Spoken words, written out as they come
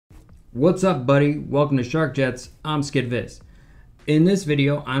What's up, buddy? Welcome to Shark Jets. I'm SkidViz. In this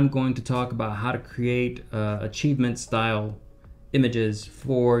video, I'm going to talk about how to create achievement style images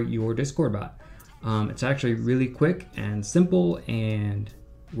for your Discord bot. It's actually really quick and simple, and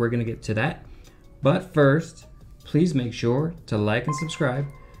we're going to get to that. But first, please make sure to like and subscribe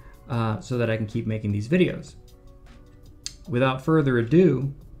so that I can keep making these videos. Without further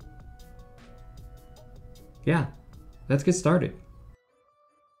ado, let's get started.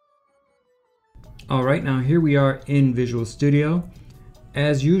 All right, now here we are in Visual Studio.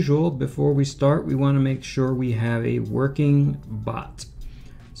 As usual, before we start, we want to make sure we have a working bot.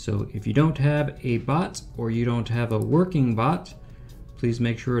 So if you don't have a bot or you don't have a working bot, please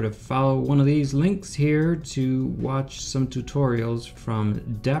make sure to follow one of these links here to watch some tutorials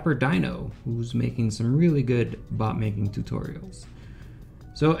from Dapper Dino, who's making some really good bot making tutorials.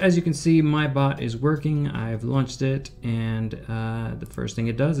 So as you can see, my bot is working. I've launched it, and the first thing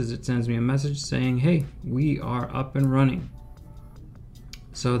it does is it sends me a message saying, hey, we are up and running.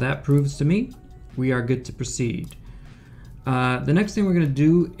 So that proves to me we are good to proceed. The next thing we're going to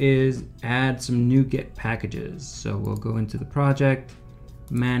do is add some NuGet packages. So we'll go into the project,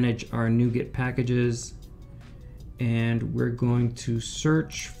 manage our NuGet packages, and we're going to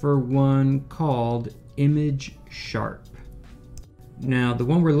search for one called ImageHelper. Now, the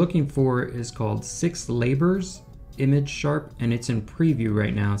one we're looking for is called 6 Labors ImageHelper, and it's in preview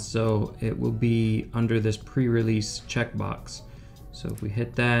right now, so it will be under this pre-release checkbox. So if we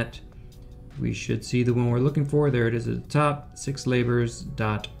hit that, we should see the one we're looking for. There it is at the top,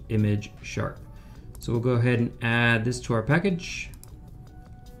 6labors.ImageHelper. So we'll go ahead and add this to our package.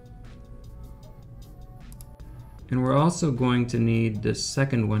 And we're also going to need the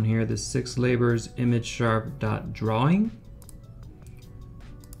second one here, the 6labors.ImageHelper.drawing.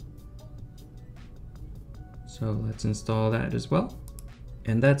 So let's install that as well.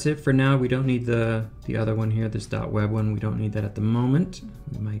 And that's it for now. We don't need the other one here, this .web one. We don't need that at the moment.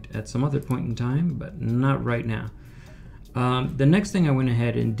 We might at some other point in time, but not right now. The next thing I went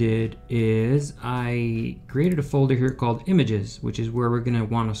ahead and did is I created a folder here called images, which is where we're gonna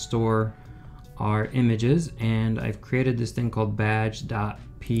wanna store our images. And I've created this thing called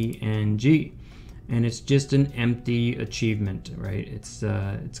badge.png. And it's just an empty achievement, right? It's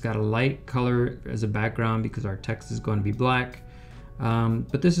got a light color as a background because our text is going to be black.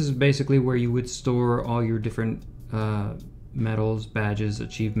 But this is basically where you would store all your different medals, badges,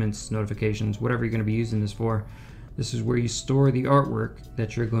 achievements, notifications, whatever you're going to be using this for. This is where you store the artwork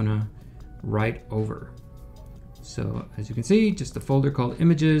that you're going to write over. So as you can see, just a folder called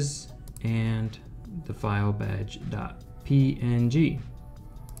images and the file badge.png.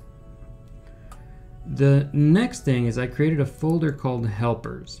 The next thing is I created a folder called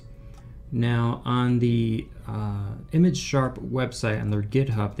helpers. Now on the ImageHelper website, on their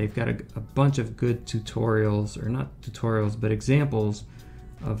GitHub, they've got a bunch of good tutorials, or not tutorials, but examples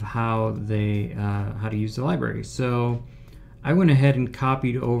of how to use the library. So I went ahead and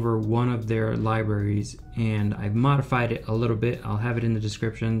copied over one of their libraries, and I've modified it a little bit. I'll have it in the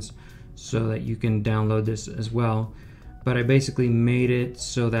descriptions so that you can download this as well. But I basically made it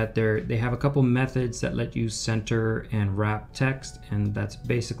so that they have a couple methods that let you center and wrap text, and that's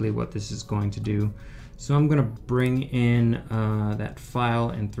basically what this is going to do. So I'm going to bring in that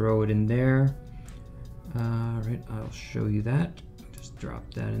file and throw it in there. Right, I'll show you that. Just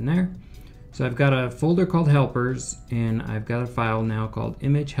drop that in there. So I've got a folder called helpers, and I've got a file now called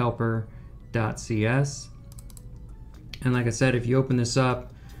ImageHelper.cs. And like I said, if you open this up,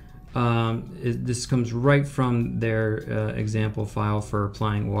 this comes right from their example file for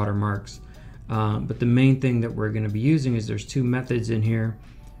applying watermarks. But the main thing that we're going to be using is there's 2 methods in here.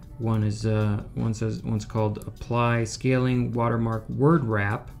 One is one's called apply scaling watermark word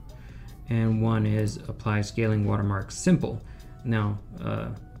wrap, and one is apply scaling watermark simple. Now,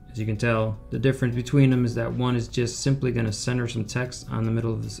 as you can tell, the difference between them is that one is just simply going to center some text on the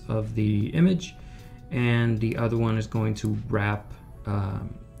middle of the image, and the other one is going to wrap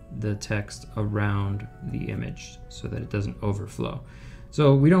the text around the image so that it doesn't overflow.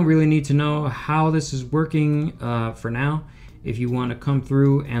 So we don't really need to know how this is working for now. If you want to come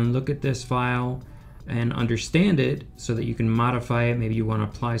through and look at this file and understand it so that you can modify it, maybe you want to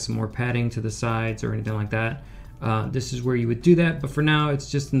apply some more padding to the sides or anything like that, this is where you would do that. But for now,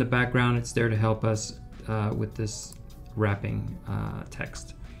 it's just in the background. It's there to help us with this wrapping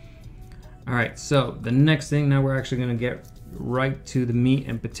text. All right, so the next thing, now we're actually going to get right to the meat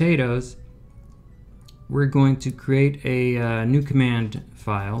and potatoes. We're going to create a new command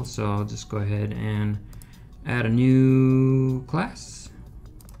file. So I'll just go ahead and add a new class,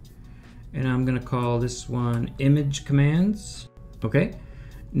 and I'm going to call this one image commands. Okay,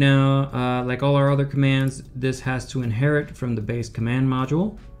 Now, like all our other commands, this has to inherit from the base command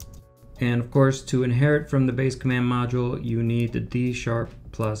module. And of course, to inherit from the base command module, you need the D#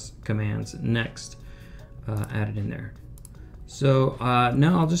 plus commands next added in there. So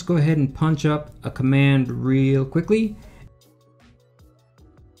now I'll just go ahead and punch up a command real quickly.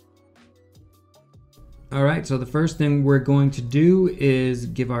 All right, so the first thing we're going to do is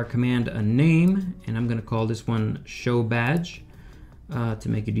give our command a name, and I'm going to call this one show badge to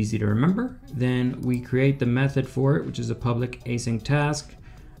make it easy to remember. Then we create the method for it, which is a public async task.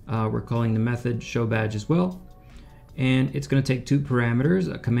 We're calling the method show badge as well. And it's going to take two parameters,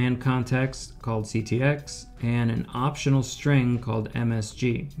 a command context called CTX and an optional string called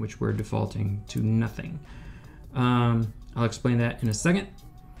MSG, which we're defaulting to nothing. I'll explain that in a second.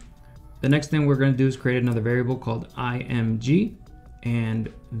 The next thing we're going to do is create another variable called img,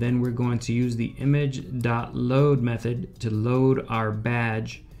 and then we're going to use the image.load method to load our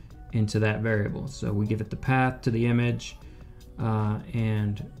badge into that variable. So we give it the path to the image,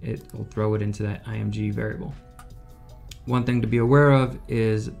 and it will throw it into that img variable. One thing to be aware of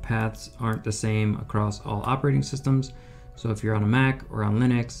is paths aren't the same across all operating systems. So if you're on a Mac or on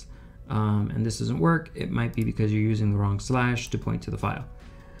Linux and this doesn't work, it might be because you're using the wrong slash to point to the file.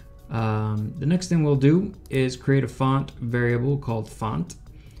 The next thing we'll do is create a font variable called font,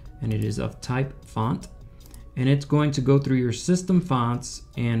 and it is of type font. And it's going to go through your system fonts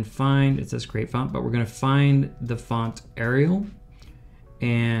and find, it says create font, but we're going to find the font Arial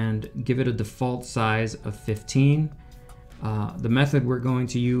and give it a default size of 15. The method we're going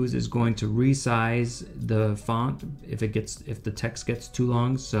to use is going to resize the font if the text gets too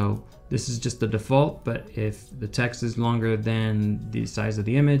long. So this is just the default, but if the text is longer than the size of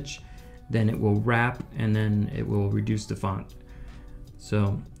the image, then it will wrap and then it will reduce the font.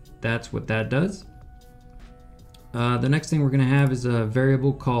 So that's what that does. The next thing we're going to have is a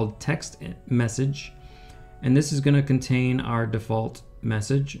variable called text message, and this is going to contain our default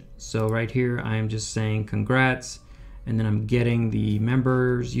message. So right here I am just saying congrats, and then I'm getting the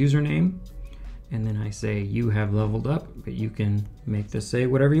member's username, and then I say you have leveled up, but you can make this say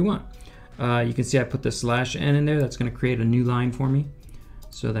whatever you want. You can see I put the /n in there. That's going to create a new line for me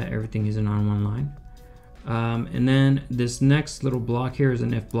so that everything isn't on one line. And then this next little block here is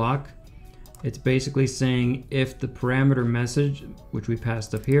an if block. It's basically saying if the parameter message, which we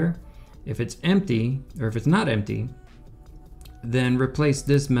passed up here, if it's empty, or if it's not empty, then replace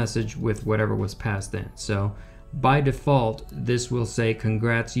this message with whatever was passed in. So by default, this will say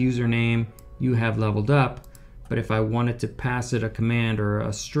congrats username, you have leveled up. But if I wanted to pass it a command or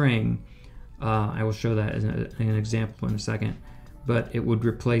a string, I will show that as an example in a second, but it would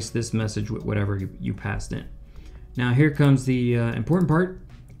replace this message with whatever you passed in. Now here comes the important part.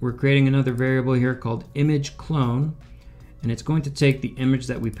 We're creating another variable here called image clone, and it's going to take the image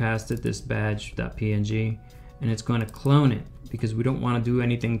that we passed it, this badge.png, and it's going to clone it because we don't want to do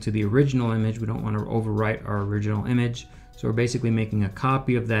anything to the original image. We don't want to overwrite our original image. So we're basically making a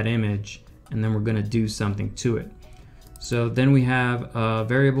copy of that image, and then we're going to do something to it. So then we have a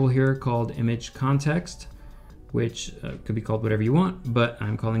variable here called image context, which could be called whatever you want, but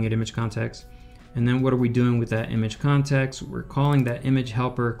I'm calling it image context. And then what are we doing with that image context? We're calling that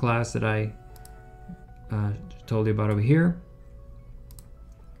ImageHelper class that I told you about over here.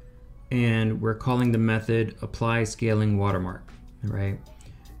 And we're calling the method apply scaling watermark, right?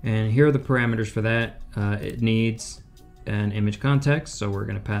 And here are the parameters for that. It needs an image context, so we're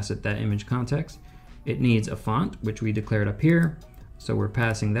going to pass it that image context. It needs a font, which we declared up here, so we're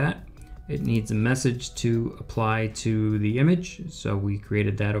passing that. It needs a message to apply to the image, so we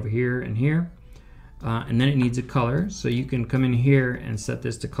created that over here and here. And then it needs a color, so you can come in here and set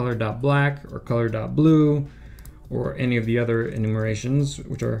this to color.black or color.blue or any of the other enumerations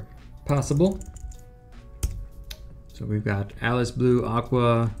which are possible. So we've got Alice blue,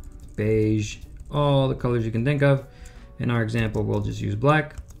 aqua, beige, all the colors you can think of. In our example, we'll just use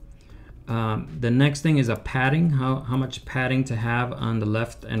black. The next thing is a padding, how much padding to have on the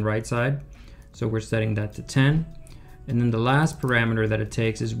left and right side. So we're setting that to 10. And then the last parameter that it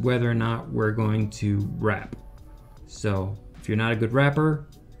takes is whether or not we're going to wrap. So if you're not a good wrapper,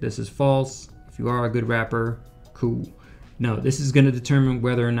 this is false. If you are a good wrapper, cool. No, this is going to determine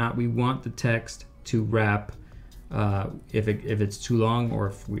whether or not we want the text to wrap if it's too long or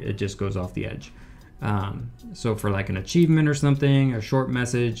if it just goes off the edge. So for like an achievement or something, a short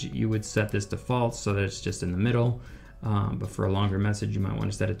message, you would set this to false so that it's just in the middle. But for a longer message, you might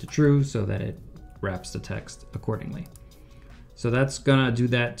want to set it to true so that it wraps the text accordingly. So that's gonna do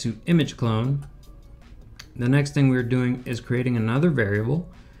that to image clone. The next thing we're doing is creating another variable.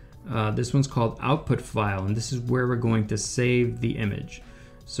 This one's called output file, and this is where we're going to save the image.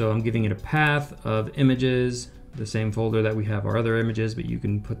 So I'm giving it a path of images, the same folder that we have our other images, but you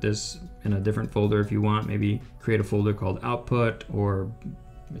can put this in a different folder if you want. Maybe create a folder called output or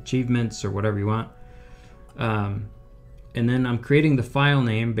achievements or whatever you want. And then I'm creating the file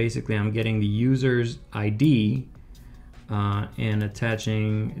name. Basically, I'm getting the user's ID and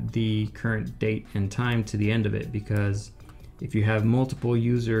attaching the current date and time to the end of it, because if you have multiple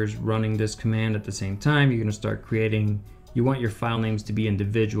users running this command at the same time, you're going to start creating, you want your file names to be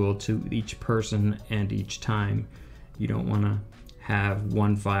individual to each person and each time. You don't want to have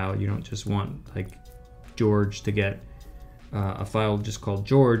one file. You don't just want like George to get a file just called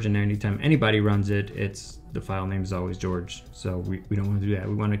George, and anytime anybody runs it, the file name is always George. So we don't want to do that.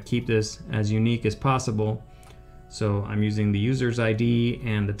 We want to keep this as unique as possible. So I'm using the user's ID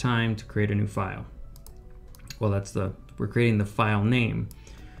and the time to create a new file. Well, we're creating the file name.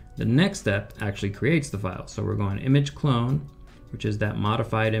 The next step actually creates the file. So we're going image clone, which is that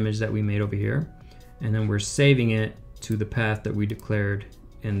modified image that we made over here. And then we're saving it to the path that we declared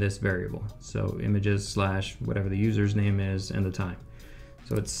in this variable. So images / whatever the user's name is and the time.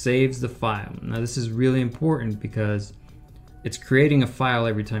 So it saves the file. Now this is really important because it's creating a file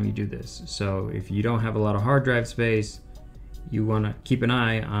every time you do this. So if you don't have a lot of hard drive space, you want to keep an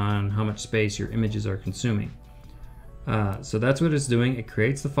eye on how much space your images are consuming. So that's what it's doing. It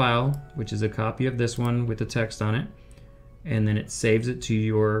creates the file, which is a copy of this one with the text on it, and then it saves it to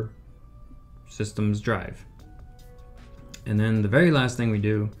your system's drive. And then the very last thing we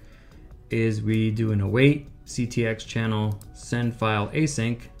do is we do an await CTX channel send file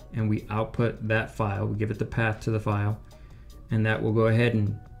async, and we output that file. We give it the path to the file, and that will go ahead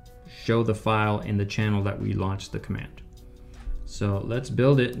and show the file in the channel that we launched the command. So let's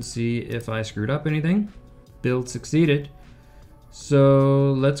build it and see if I screwed up anything. Build succeeded.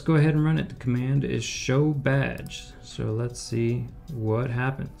 So let's go ahead and run it. The command is show badge. So let's see what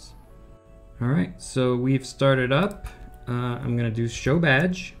happens. All right, so we've started up. I'm gonna do show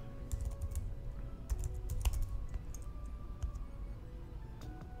badge.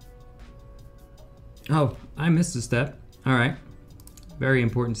 Oh, I missed a step. All right, very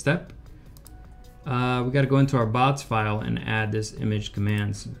important step. We got to go into our bots file and add this image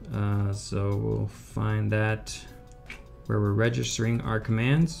commands. So we'll find that where we're registering our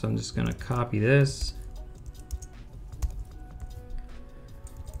commands. So I'm just going to copy this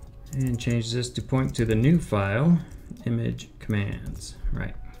and change this to point to the new file, image commands.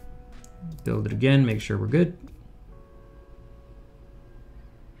 Right. Build it again, make sure we're good.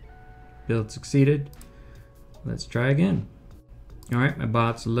 Build succeeded. Let's try again. All right, my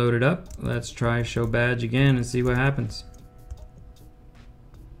bot's loaded up. Let's try show badge again and see what happens.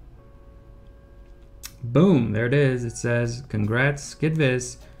 Boom, there it is. It says, congrats,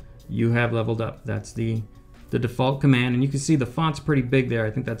 Skidviz, you have leveled up. That's the default command, and you can see the font's pretty big there.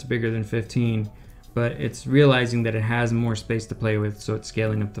 I think that's bigger than 15, but it's realizing that it has more space to play with, so it's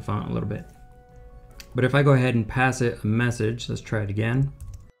scaling up the font a little bit. But if I go ahead and pass it a message, let's try it again.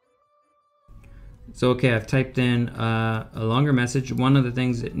 So okay, I've typed in a longer message. One of the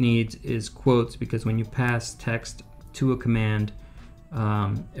things it needs is quotes, because when you pass text to a command,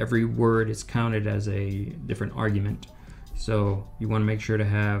 every word is counted as a different argument. So you want to make sure to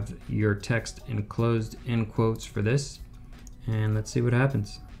have your text enclosed in quotes for this. And let's see what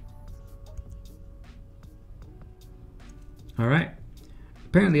happens. All right.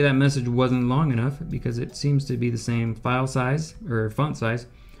 Apparently that message wasn't long enough because it seems to be the same file size or font size.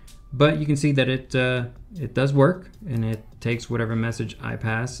 But you can see that it does work, and it takes whatever message I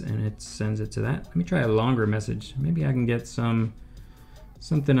pass and it sends it to that. Let me try a longer message. Maybe I can get something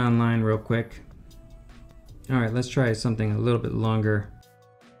online real quick. All right, let's try something a little bit longer.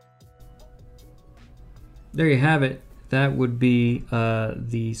 There you have it. That would be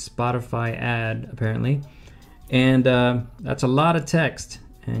the Spotify ad, apparently. And that's a lot of text.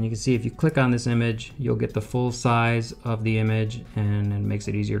 And you can see if you click on this image, you'll get the full size of the image, and it makes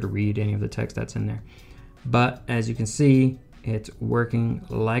it easier to read any of the text that's in there. But as you can see, it's working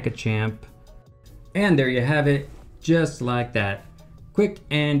like a champ. And there you have it, just like that. Quick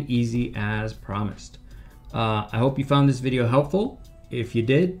and easy as promised. I hope you found this video helpful. If you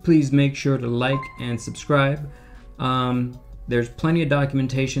did, please make sure to like and subscribe. There's plenty of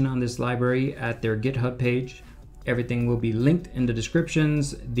documentation on this library at their GitHub page. Everything will be linked in the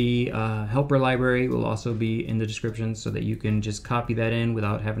descriptions. The helper library will also be in the description so that you can just copy that in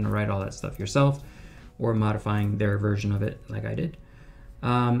without having to write all that stuff yourself or modifying their version of it like I did.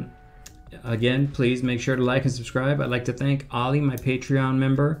 Again, please make sure to like and subscribe. I'd like to thank Ollie, my Patreon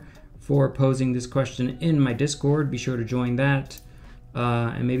member, for posing this question in my Discord. Be sure to join that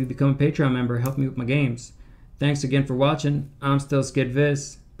and maybe become a Patreon member. Help me with my games. Thanks again for watching. I'm still Skid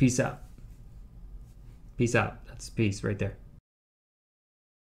Viz. Peace out. Peace out. That's peace right there.